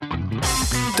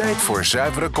Tijd voor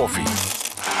Zuivere Koffie.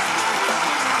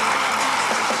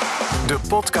 De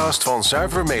podcast van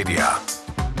Zuiver Media.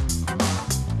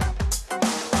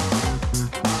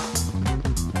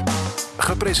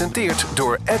 Gepresenteerd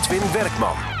door Edwin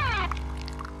Werkman.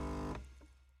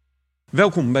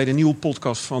 Welkom bij de nieuwe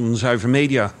podcast van Zuiver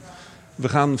Media. We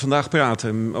gaan vandaag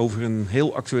praten over een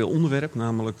heel actueel onderwerp,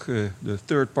 namelijk de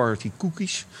third-party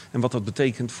cookies. En wat dat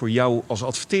betekent voor jou als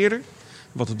adverteerder,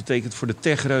 wat het betekent voor de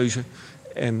techreuzen.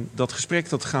 En dat gesprek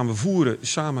dat gaan we voeren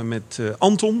samen met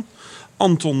Anton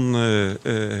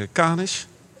Kanis.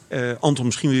 Anton,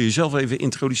 misschien wil je jezelf even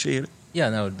introduceren. Ja,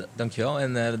 nou, dankjewel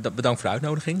en bedankt voor de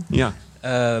uitnodiging. Ja.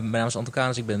 Mijn naam is Anton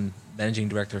Kanis, ik ben Managing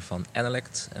Director van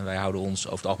Analect. En wij houden ons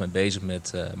over het algemeen bezig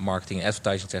met marketing en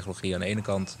advertising technologie aan de ene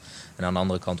kant. En aan de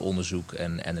andere kant onderzoek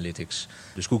en analytics.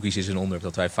 Dus cookies is een onderwerp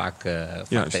dat wij vaak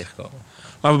tegenkomen.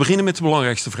 Laten we beginnen met de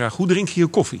belangrijkste vraag. Hoe drink je je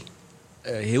koffie?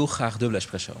 Heel graag dubbele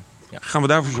espresso. Ja. Gaan we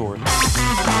daarvoor zorgen.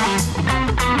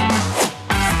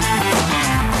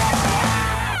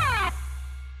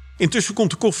 Intussen komt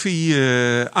de koffie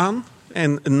aan.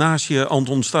 En naast je,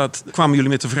 Anton, kwamen jullie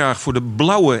met de vraag voor de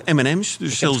blauwe M&M's.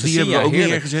 Dus zelfs die hebben we ook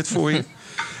neergezet voor je.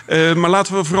 Maar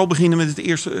laten we vooral beginnen met het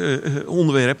eerste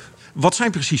onderwerp. Wat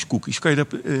zijn precies cookies? Kan je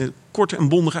dat kort en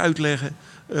bondig uitleggen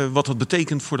wat dat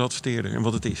betekent voor de adverteerder en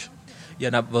wat het is? Ja,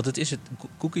 nou, wat het is,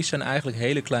 cookies zijn eigenlijk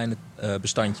hele kleine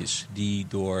bestandjes die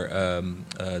door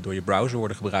je browser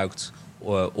worden gebruikt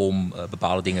om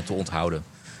bepaalde dingen te onthouden.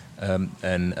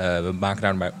 We maken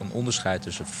daarbij een onderscheid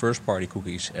tussen first-party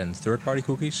cookies en third-party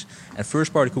cookies. En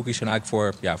first-party cookies zijn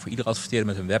eigenlijk voor ieder adverteerder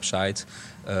met een website.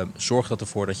 Zorg dat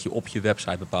ervoor dat je op je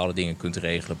website bepaalde dingen kunt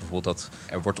regelen. Bijvoorbeeld dat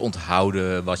er wordt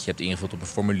onthouden wat je hebt ingevuld op een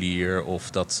formulier. Of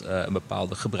dat een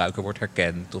bepaalde gebruiker wordt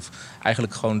herkend. Of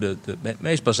eigenlijk gewoon de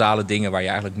meest basale dingen waar je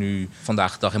eigenlijk nu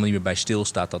vandaag de dag helemaal niet meer bij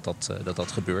stilstaat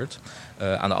dat gebeurt.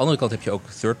 Aan de andere kant heb je ook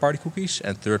third-party cookies.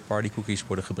 En third-party cookies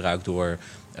worden gebruikt door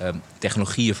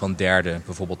technologieën van derden.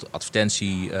 Bijvoorbeeld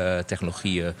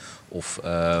advertentietechnologieën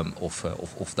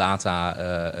of data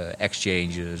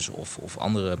exchanges of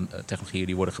andere technologieën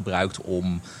die worden gebruikt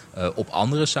om op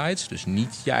andere sites, dus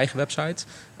niet je eigen website,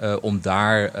 om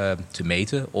daar te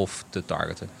meten of te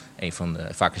targeten.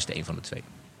 Vaak is het een van de twee.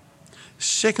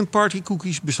 Second-party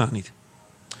cookies bestaan niet?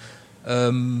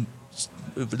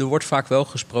 Er wordt vaak wel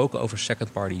gesproken over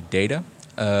second-party data.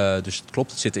 Dus het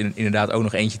klopt, er zit inderdaad ook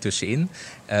nog eentje tussenin.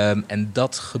 En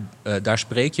daar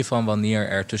spreek je van wanneer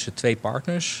er tussen twee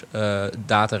partners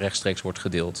data rechtstreeks wordt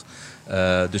gedeeld.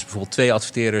 Dus bijvoorbeeld twee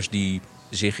adverteerders die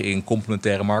zich in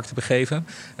complementaire markten begeven,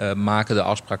 maken de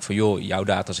afspraak van joh, jouw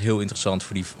data is heel interessant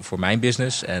voor mijn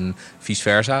business en vice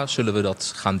versa, zullen we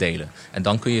dat gaan delen. En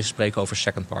dan kun je spreken over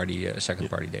second-party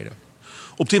data.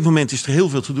 Op dit moment is er heel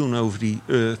veel te doen over die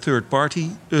third-party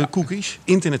cookies.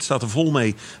 Internet staat er vol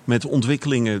mee met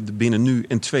ontwikkelingen binnen nu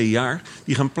en 2 jaar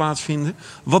die gaan plaatsvinden.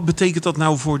 Wat betekent dat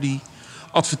nou voor die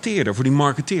adverteerder, voor die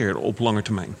marketeer op lange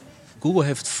termijn? Google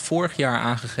heeft vorig jaar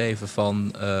aangegeven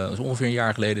ongeveer een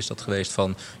jaar geleden is dat geweest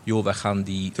van joh, wij gaan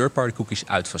die third-party cookies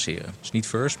uitfaseren. Dus niet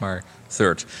first, maar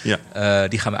third. Ja.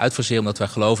 Die gaan we uitfaseren omdat wij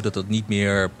geloven dat dat niet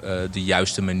meer de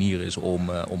juiste manier is om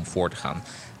voor te gaan.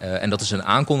 En dat is een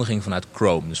aankondiging vanuit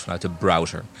Chrome, dus vanuit de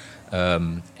browser.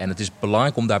 En het is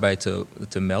belangrijk om daarbij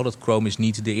te melden dat Chrome is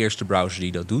niet de eerste browser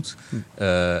die dat doet.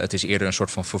 Het is eerder een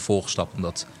soort van vervolgstap,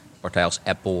 omdat partijen als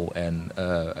Apple en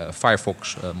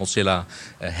Firefox, Mozilla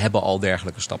hebben al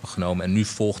dergelijke stappen genomen. En nu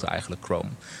volgt eigenlijk Chrome.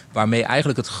 Waarmee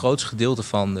eigenlijk het grootste gedeelte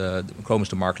van Chrome is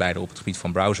de marktleider op het gebied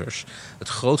van browsers. Het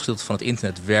grootste gedeelte van het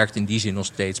internet werkt in die zin nog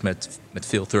steeds met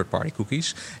veel third-party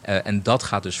cookies. En dat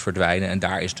gaat dus verdwijnen. En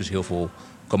daar is dus heel veel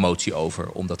commotie over.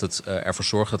 Omdat het ervoor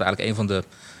zorgt dat eigenlijk een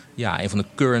van de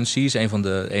currencies, een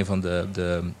van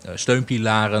de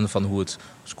steunpilaren van hoe het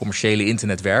commerciële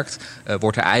internet werkt,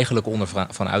 wordt er eigenlijk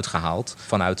van uitgehaald.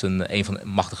 Vanuit een van de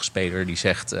machtige speler die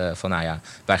zegt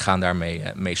wij gaan daarmee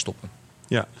mee stoppen.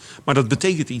 Ja, maar dat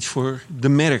betekent iets voor de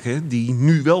merken die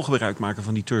nu wel gebruik maken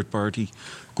van die third-party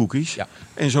cookies. Ja.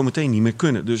 En zo meteen niet meer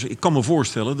kunnen. Dus ik kan me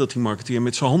voorstellen dat die marketeer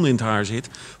met zijn handen in het haar zit.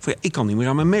 Van ik kan niet meer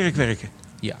aan mijn merk werken.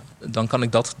 Ja, dan kan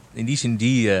ik dat in die zin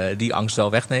die angst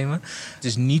wel wegnemen. Het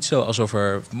is niet zo alsof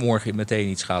er morgen meteen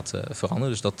iets gaat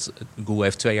veranderen. Dus Google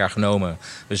heeft 2 jaar genomen.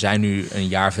 We zijn nu een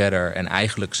jaar verder en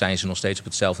eigenlijk zijn ze nog steeds op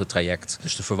hetzelfde traject.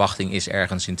 Dus de verwachting is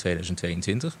ergens in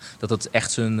 2022 dat het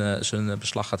echt zijn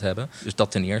beslag gaat hebben. Dus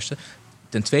dat ten eerste.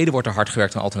 Ten tweede wordt er hard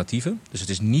gewerkt aan alternatieven. Dus het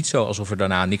is niet zo alsof er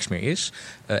daarna niks meer is.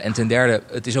 En ten derde,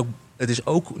 het is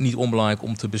ook niet onbelangrijk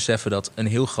om te beseffen dat een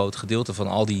heel groot gedeelte van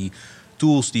al die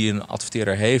tools die een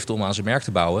adverteerder heeft om aan zijn merk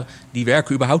te bouwen, die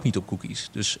werken überhaupt niet op cookies.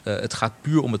 Dus het gaat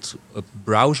puur om het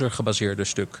browser-gebaseerde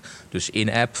stuk. Dus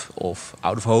in-app of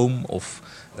out-of-home of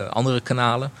andere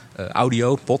kanalen,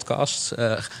 audio, podcasts,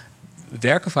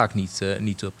 werken vaak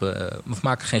niet op, of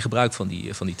maken geen gebruik van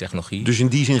die technologie. Dus in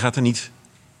die zin gaat er niet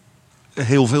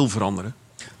heel veel veranderen?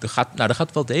 Er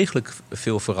gaat wel degelijk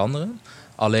veel veranderen.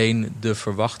 Alleen de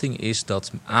verwachting is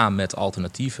dat met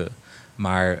alternatieven,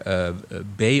 maar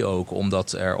B ook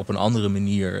omdat er op een andere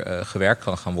manier gewerkt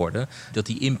kan gaan worden, dat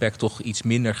die impact toch iets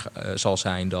minder zal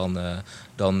zijn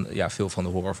dan veel van de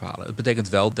horrorverhalen. Het betekent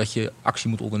wel dat je actie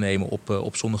moet ondernemen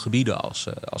op sommige gebieden als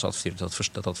adverteerder,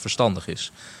 dat verstandig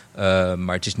is.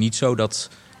 Maar het is niet zo dat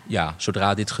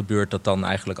zodra dit gebeurt, dat dan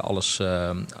eigenlijk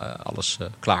alles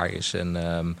klaar is en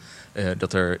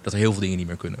dat er heel veel dingen niet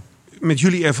meer kunnen. Met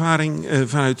jullie ervaring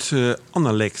vanuit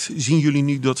Analect, zien jullie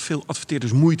nu dat veel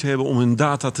adverteerders moeite hebben om hun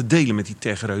data te delen met die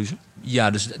techreuzen?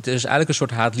 Ja, dus het is eigenlijk een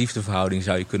soort haat-liefde verhouding,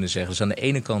 zou je kunnen zeggen. Dus aan de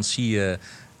ene kant zie je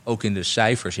ook in de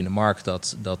cijfers in de markt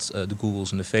dat de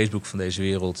Googles en de Facebook van deze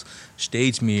wereld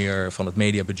steeds meer van het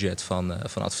mediabudget van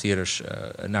adverteerders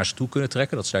naar ze toe kunnen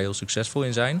trekken. Dat ze daar heel succesvol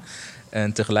in zijn.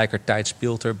 En tegelijkertijd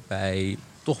speelt er bij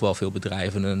toch wel veel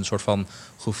bedrijven een soort van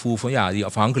gevoel van die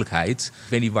afhankelijkheid. Ik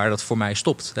weet niet waar dat voor mij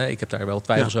stopt. Hè. Ik heb daar wel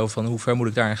twijfels over van hoe ver moet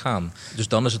ik daarin gaan. Dus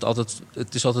dan is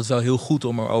het is altijd wel heel goed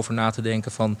om erover na te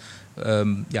denken van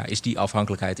is die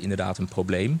afhankelijkheid inderdaad een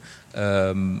probleem?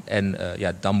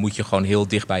 Dan moet je gewoon heel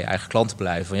dicht bij je eigen klanten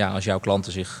blijven. Van als jouw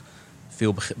klanten zich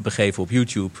veel begeven op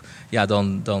YouTube,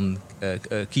 dan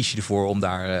kies je ervoor om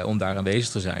daar aanwezig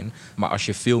te zijn. Maar als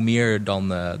je veel meer dan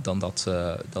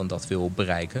dat wil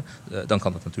bereiken, dan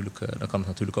kan het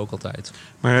natuurlijk ook altijd.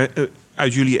 Maar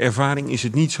uit jullie ervaring is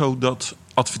het niet zo dat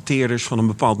adverteerders van een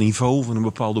bepaald niveau, van een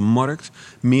bepaalde markt,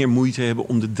 meer moeite hebben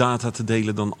om de data te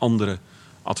delen dan andere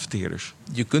adverteerders?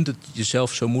 Je kunt het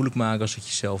jezelf zo moeilijk maken als het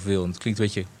je zelf wil. En het klinkt een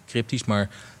beetje cryptisch, maar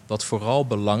wat vooral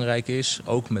belangrijk is,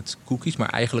 ook met cookies, maar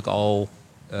eigenlijk al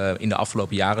in de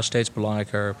afgelopen jaren steeds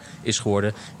belangrijker is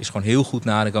geworden, is gewoon heel goed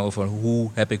nadenken over hoe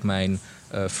heb ik mijn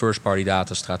first-party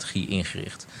data strategie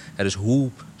ingericht. Dus hoe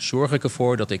zorg ik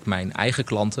ervoor dat ik mijn eigen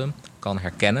klanten kan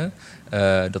herkennen,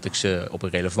 dat ik ze op een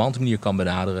relevante manier kan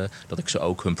benaderen, dat ik ze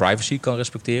ook hun privacy kan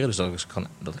respecteren, dus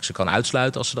dat ik ze kan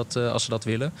uitsluiten als ze dat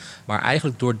willen. Maar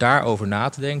eigenlijk door daarover na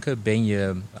te denken ben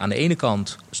je aan de ene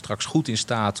kant straks goed in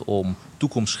staat om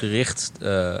toekomstgericht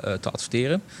te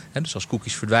adverteren. Dus als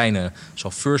cookies verdwijnen,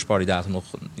 zal first-party data nog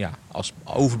als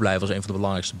overblijven als een van de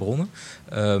belangrijkste bronnen.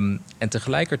 En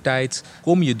tegelijkertijd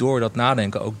kom je door dat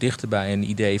nadenken ook dichter bij een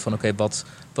idee van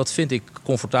wat vind ik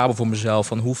comfortabel voor mezelf?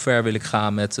 Van hoe ver wil ik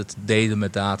gaan met het delen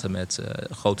met data met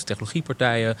grote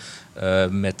technologiepartijen,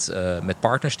 met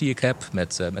partners die ik heb,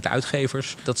 met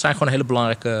uitgevers. Dat zijn gewoon hele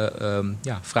belangrijke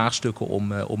vraagstukken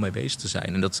om mee bezig te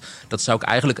zijn. En dat zou ik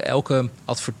eigenlijk elke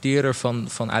adverteerder van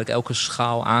eigenlijk elke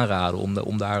schaal aanraden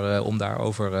om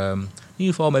daarover in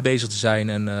ieder geval mee bezig te zijn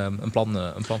en een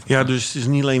plan voor dus het is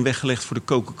niet alleen weggelegd voor de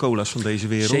Coca-Cola's van deze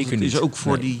wereld. Zeker niet. Het is ook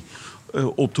voor die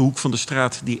op de hoek van de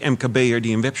straat, die MKB'er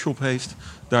die een webshop heeft,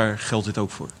 daar geldt dit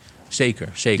ook voor. Zeker.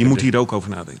 Die moet hier ook over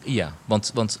nadenken. Ja,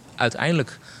 want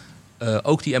uiteindelijk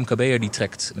ook die MKB'er die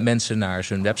trekt mensen naar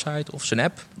zijn website of zijn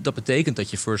app. Dat betekent dat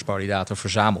je first-party data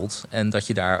verzamelt en dat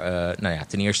je daar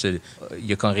ten eerste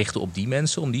je kan richten op die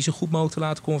mensen om die zo goed mogelijk te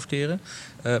laten converteren.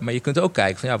 Maar je kunt ook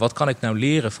kijken van wat kan ik nou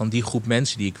leren van die groep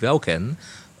mensen die ik wel ken,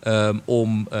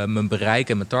 om mijn bereik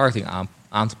en mijn targeting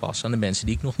aan te passen aan de mensen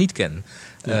die ik nog niet ken.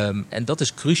 Ja. En dat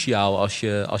is cruciaal als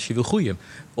je wil groeien.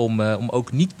 Om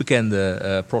ook niet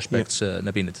bekende prospects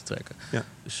naar binnen te trekken. Ja.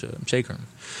 Dus zeker.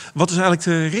 Wat is eigenlijk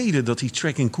de reden dat die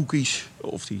tracking cookies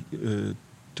of die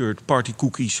third-party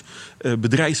cookies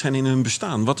bedreigd zijn in hun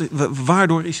bestaan?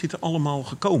 Waardoor is dit allemaal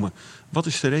gekomen? Wat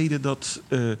is de reden dat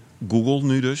Google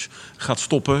nu dus gaat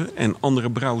stoppen en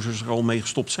andere browsers er al mee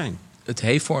gestopt zijn? Het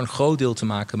heeft voor een groot deel te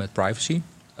maken met privacy.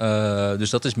 Dus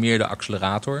dat is meer de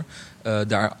accelerator.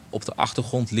 Daar op de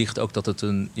achtergrond ligt ook dat het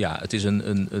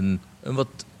een wat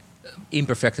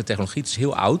imperfecte technologie. Het is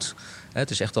heel oud. Het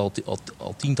is echt al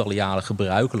tientallen jaren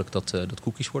gebruikelijk dat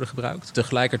cookies worden gebruikt.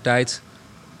 Tegelijkertijd,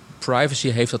 privacy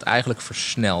heeft dat eigenlijk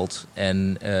versneld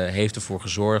en heeft ervoor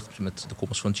gezorgd met de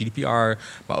komst van GDPR,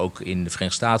 maar ook in de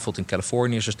Verenigde Staten, bijvoorbeeld in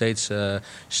Californië is er steeds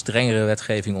strengere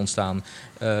wetgeving ontstaan.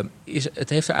 Het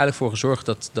heeft er eigenlijk voor gezorgd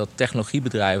dat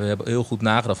technologiebedrijven hebben heel goed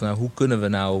nagedacht van hoe kunnen we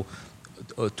nou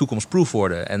toekomstproof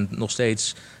worden en nog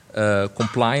steeds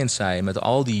compliant zijn met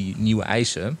al die nieuwe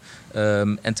eisen.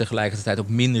 En tegelijkertijd ook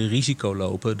minder risico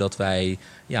lopen dat wij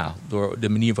door de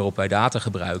manier waarop wij data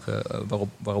gebruiken, waarop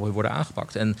we worden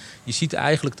aangepakt. En je ziet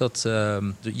eigenlijk dat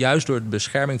juist door de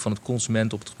bescherming van het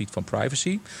consument op het gebied van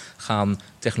privacy gaan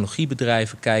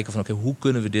technologiebedrijven kijken van hoe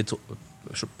kunnen we dit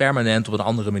permanent op een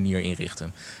andere manier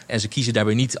inrichten. En ze kiezen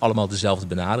daarbij niet allemaal dezelfde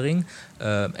benadering.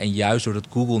 En juist doordat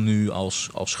Google nu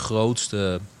als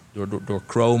grootste door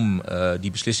Chrome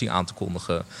die beslissing aan te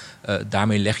kondigen,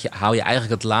 daarmee haal je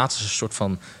eigenlijk het laatste soort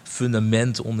van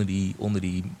fundament onder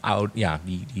die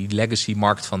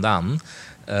legacy-markt vandaan.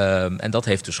 En dat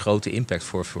heeft dus grote impact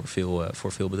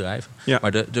voor veel bedrijven. Ja.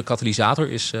 Maar de katalysator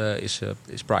is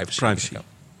privacy. Ja.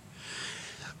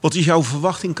 Wat is jouw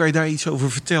verwachting? Kan je daar iets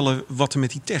over vertellen wat er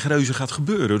met die techreuzen gaat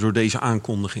gebeuren door deze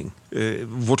aankondiging?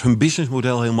 Wordt hun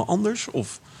businessmodel helemaal anders?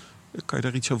 Of kan je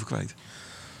daar iets over kwijt?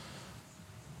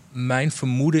 Mijn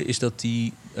vermoeden is dat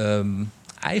die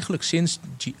eigenlijk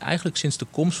sinds de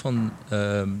komst van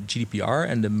GDPR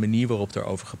en de manier waarop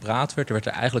daarover gepraat werd er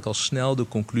eigenlijk al snel de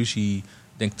conclusie,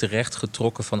 denk terecht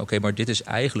getrokken van oké, maar dit is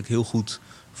eigenlijk heel goed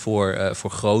voor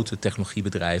grote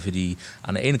technologiebedrijven die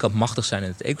aan de ene kant machtig zijn in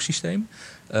het ecosysteem.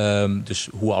 Dus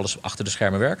hoe alles achter de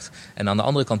schermen werkt. En aan de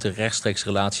andere kant de rechtstreeks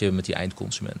relatie met die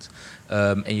eindconsument.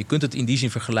 En je kunt het in die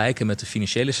zin vergelijken met de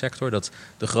financiële sector. Dat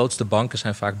de grootste banken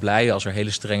zijn vaak blij als er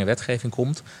hele strenge wetgeving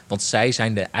komt. Want zij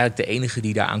zijn eigenlijk de enigen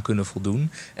die daaraan kunnen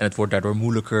voldoen. En het wordt daardoor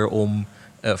moeilijker om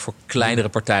voor kleinere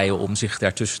partijen om zich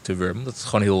daartussen te wurmen. Dat het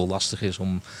gewoon heel lastig is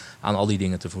om aan al die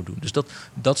dingen te voldoen. Dus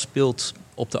dat speelt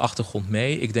op de achtergrond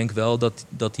mee. Ik denk wel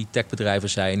dat die techbedrijven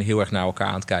zijn heel erg naar elkaar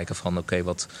aan het kijken van oké,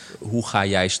 hoe ga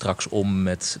jij straks om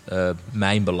met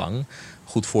mijn belang?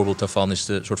 Goed voorbeeld daarvan is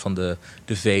de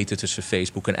vete tussen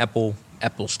Facebook en Apple.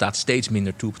 Apple staat steeds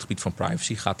minder toe op het gebied van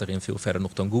privacy, gaat daarin veel verder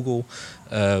nog dan Google.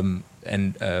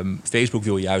 Facebook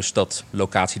wil juist dat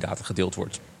locatiedata gedeeld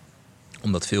wordt.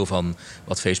 Omdat veel van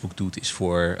wat Facebook doet is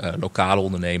voor lokale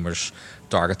ondernemers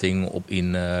targeting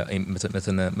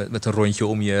met een rondje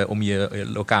om je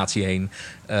locatie heen.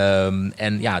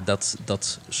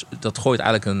 Dat gooit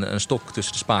eigenlijk een stok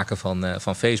tussen de spaken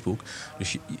van Facebook.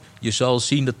 Dus je zal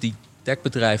zien dat die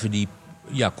techbedrijven die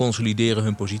consolideren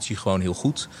hun positie gewoon heel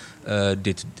goed.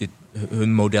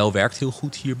 Hun model werkt heel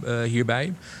goed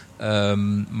hierbij.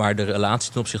 Maar de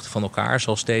relatie ten opzichte van elkaar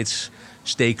zal steeds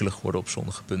stekelig worden op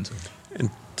sommige punten.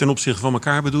 En ten opzichte van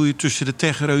elkaar bedoel je tussen de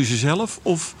techreuzen zelf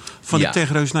of van de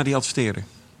techreus naar die adverteerder?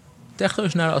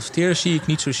 Techreus naar de adverteerder zie ik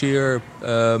niet zozeer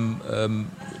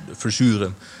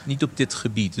verzuren. Niet op dit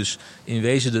gebied. Dus in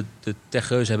wezen, de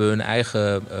techreuzen hebben hun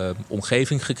eigen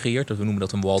omgeving gecreëerd. We noemen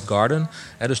dat een walled garden.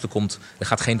 Dus er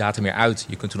gaat geen data meer uit.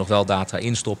 Je kunt er nog wel data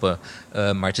instoppen.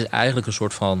 Maar het is eigenlijk een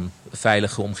soort van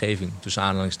veilige omgeving. Tussen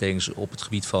aanhalingstekens op het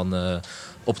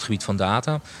gebied van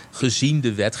data. Gezien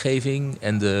de wetgeving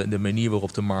en de manier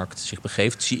waarop de markt zich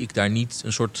begeeft, zie ik daar niet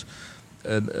een soort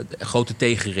grote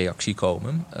tegenreactie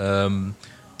komen.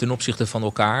 Ten opzichte van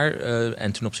elkaar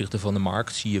en ten opzichte van de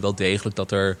markt zie je wel degelijk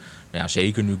dat er,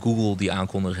 zeker nu Google die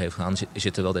aankondiging heeft gedaan,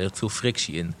 zit er wel degelijk veel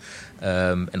frictie in.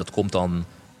 En dat komt dan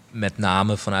met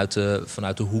name vanuit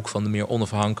de hoek van de meer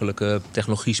onafhankelijke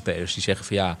technologiespelers. Die zeggen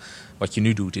van wat je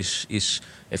nu doet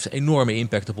heeft een enorme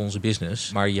impact op onze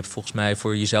business. Maar je hebt volgens mij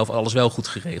voor jezelf alles wel goed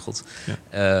geregeld.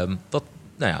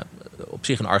 Ja. Op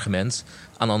zich een argument.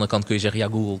 Aan de andere kant kun je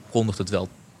zeggen, Google kondigt het wel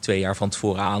 2 jaar van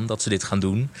tevoren aan dat ze dit gaan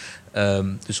doen.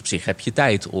 Dus op zich heb je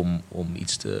tijd om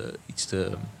iets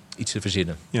te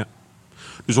verzinnen. Ja.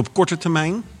 Dus op korte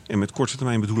termijn, en met korte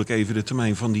termijn bedoel ik even de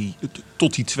termijn van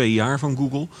tot die 2 jaar van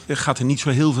Google, gaat er niet zo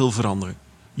heel veel veranderen.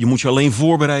 Je moet je alleen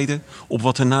voorbereiden op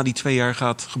wat er na die 2 jaar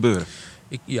gaat gebeuren.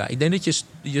 Ik denk dat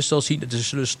je zal zien dat er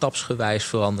zullen stapsgewijs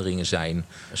veranderingen zijn.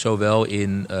 Zowel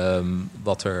in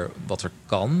wat er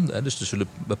kan. Dus er zullen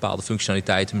bepaalde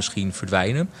functionaliteiten misschien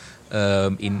verdwijnen.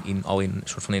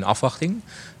 In afwachting.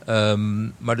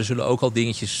 Maar er zullen ook al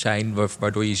dingetjes zijn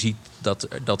waardoor je ziet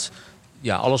dat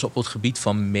alles op het gebied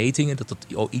van metingen, dat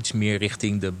iets meer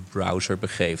richting de browser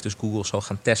begeeft. Dus Google zal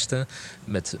gaan testen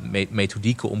met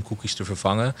methodieken om cookies te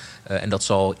vervangen. En dat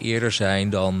zal eerder zijn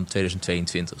dan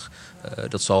 2022.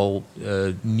 Dat zal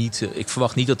niet. Ik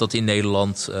verwacht niet dat dat in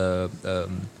Nederland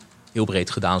heel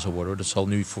breed gedaan zal worden. Dat zal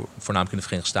nu voornamelijk in de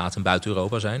Verenigde Staten en buiten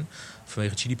Europa zijn,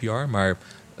 vanwege GDPR. Maar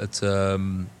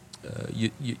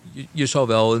je zal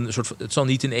wel het zal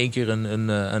niet in één keer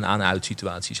een aan-uit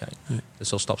situatie zijn. Nee. Het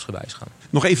zal stapsgewijs gaan.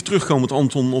 Nog even terugkomend,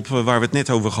 Anton, op waar we het net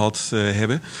over gehad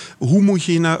hebben.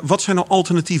 Wat zijn nou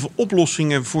alternatieve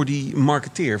oplossingen voor die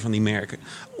marketeer van die merken?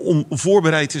 Om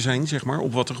voorbereid te zijn, zeg maar,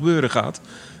 op wat er gebeuren gaat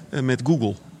met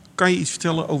Google. Kan je iets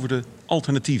vertellen over de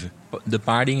alternatieven? De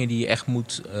paar dingen die je echt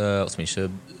moet, of tenminste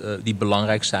die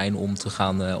belangrijk zijn om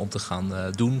te gaan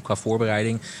doen qua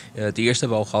voorbereiding. Het eerste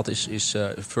hebben we al gehad is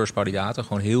first party data.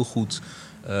 Gewoon heel goed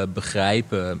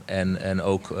begrijpen en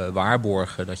ook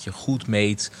waarborgen dat je goed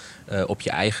meet op je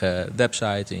eigen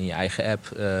website, in je eigen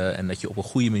app. En dat je op een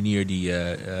goede manier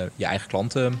je eigen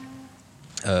klanten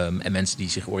en mensen die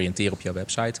zich oriënteren op jouw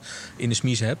website in de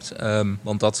smies hebt.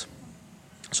 Want dat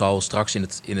zal straks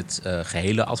in het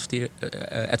gehele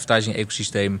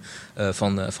advertising-ecosysteem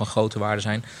van grote waarde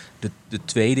zijn. De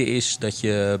tweede is dat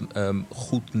je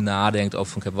goed nadenkt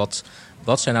over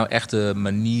wat zijn nou echt de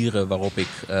manieren waarop ik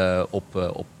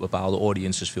op bepaalde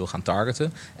audiences wil gaan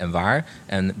targeten en waar.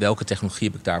 En welke technologie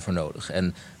heb ik daarvoor nodig.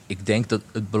 En ik denk dat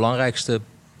het belangrijkste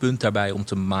punt daarbij om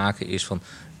te maken is van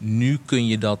nu kun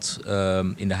je dat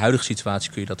in de huidige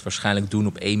situatie kun je dat waarschijnlijk doen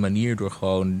op één manier door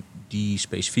gewoon die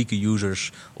specifieke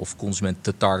users of consumenten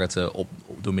te targeten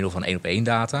door middel van 1-op-1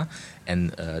 data.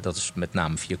 En dat is met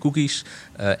name via cookies.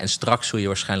 En straks zul je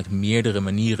waarschijnlijk meerdere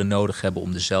manieren nodig hebben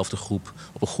om dezelfde groep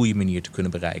op een goede manier te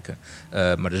kunnen bereiken.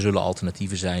 Maar er zullen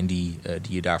alternatieven zijn die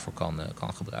je daarvoor kan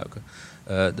gebruiken.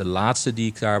 De laatste die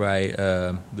ik daarbij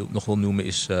nog wil noemen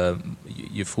is,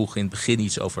 je vroeg in het begin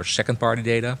iets over second-party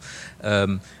data.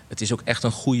 Het is ook echt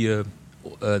een goede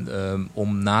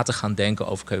om na te gaan denken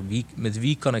over met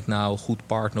wie kan ik nou goed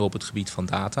partneren op het gebied van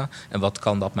data en wat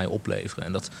kan dat mij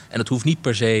opleveren. En dat hoeft niet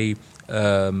per se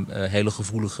hele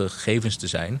gevoelige gegevens te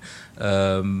zijn,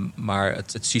 maar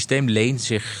het systeem leent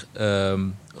zich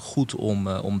goed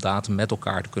om data met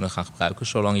elkaar te kunnen gaan gebruiken,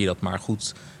 zolang je dat maar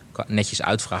goed netjes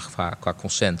uitvraagt qua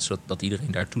consent, zodat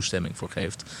iedereen daar toestemming voor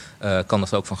geeft, kan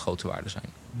dat ook van grote waarde zijn.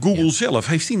 Google zelf,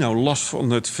 heeft die nou last van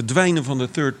het verdwijnen van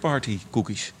de third-party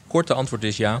cookies? Korte antwoord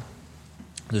is ja.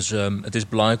 Dus het is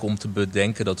belangrijk om te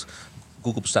bedenken dat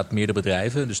Google bestaat uit meerdere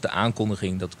bedrijven. Dus de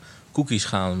aankondiging dat cookies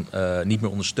niet meer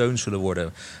ondersteund zullen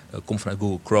worden, komt vanuit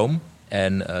Google Chrome.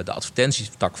 En de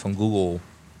advertentietak van Google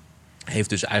heeft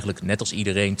dus eigenlijk net als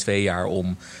iedereen 2 jaar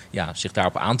om zich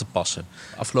daarop aan te passen.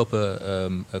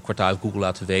 Afgelopen kwartaal heeft Google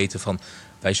laten weten van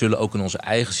wij zullen ook in onze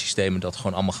eigen systemen dat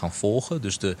gewoon allemaal gaan volgen.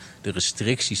 Dus de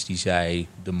restricties die zij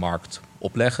de markt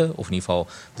opleggen, of in ieder geval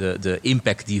de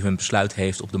impact die hun besluit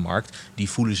heeft op de markt, die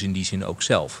voelen ze in die zin ook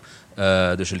zelf.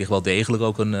 Dus er ligt wel degelijk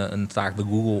ook een taak bij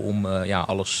Google om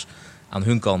alles aan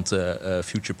hun kant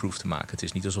future-proof te maken. Het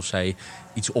is niet alsof zij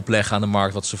iets opleggen aan de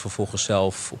markt wat ze vervolgens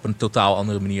zelf op een totaal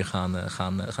andere manier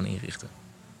gaan inrichten.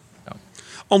 Ja.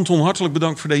 Anton, hartelijk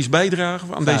bedankt voor deze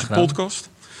bijdrage aan deze podcast.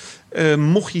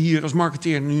 Mocht je hier als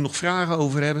marketeer nu nog vragen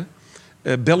over hebben,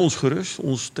 bel ons gerust.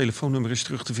 Ons telefoonnummer is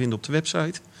terug te vinden op de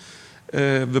website.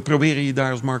 We proberen je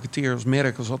daar als marketeer, als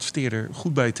merk, als adverteerder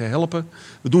goed bij te helpen.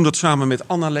 We doen dat samen met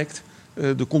Analect.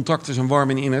 De contacten zijn warm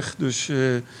en innig. Dus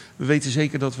we weten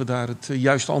zeker dat we daar het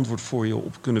juiste antwoord voor je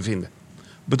op kunnen vinden.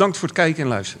 Bedankt voor het kijken en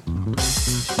luisteren.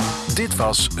 Dit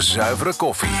was Zuivere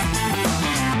Koffie.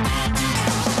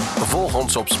 Volg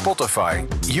ons op Spotify,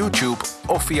 YouTube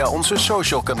of via onze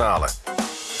social kanalen.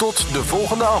 Tot de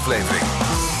volgende aflevering.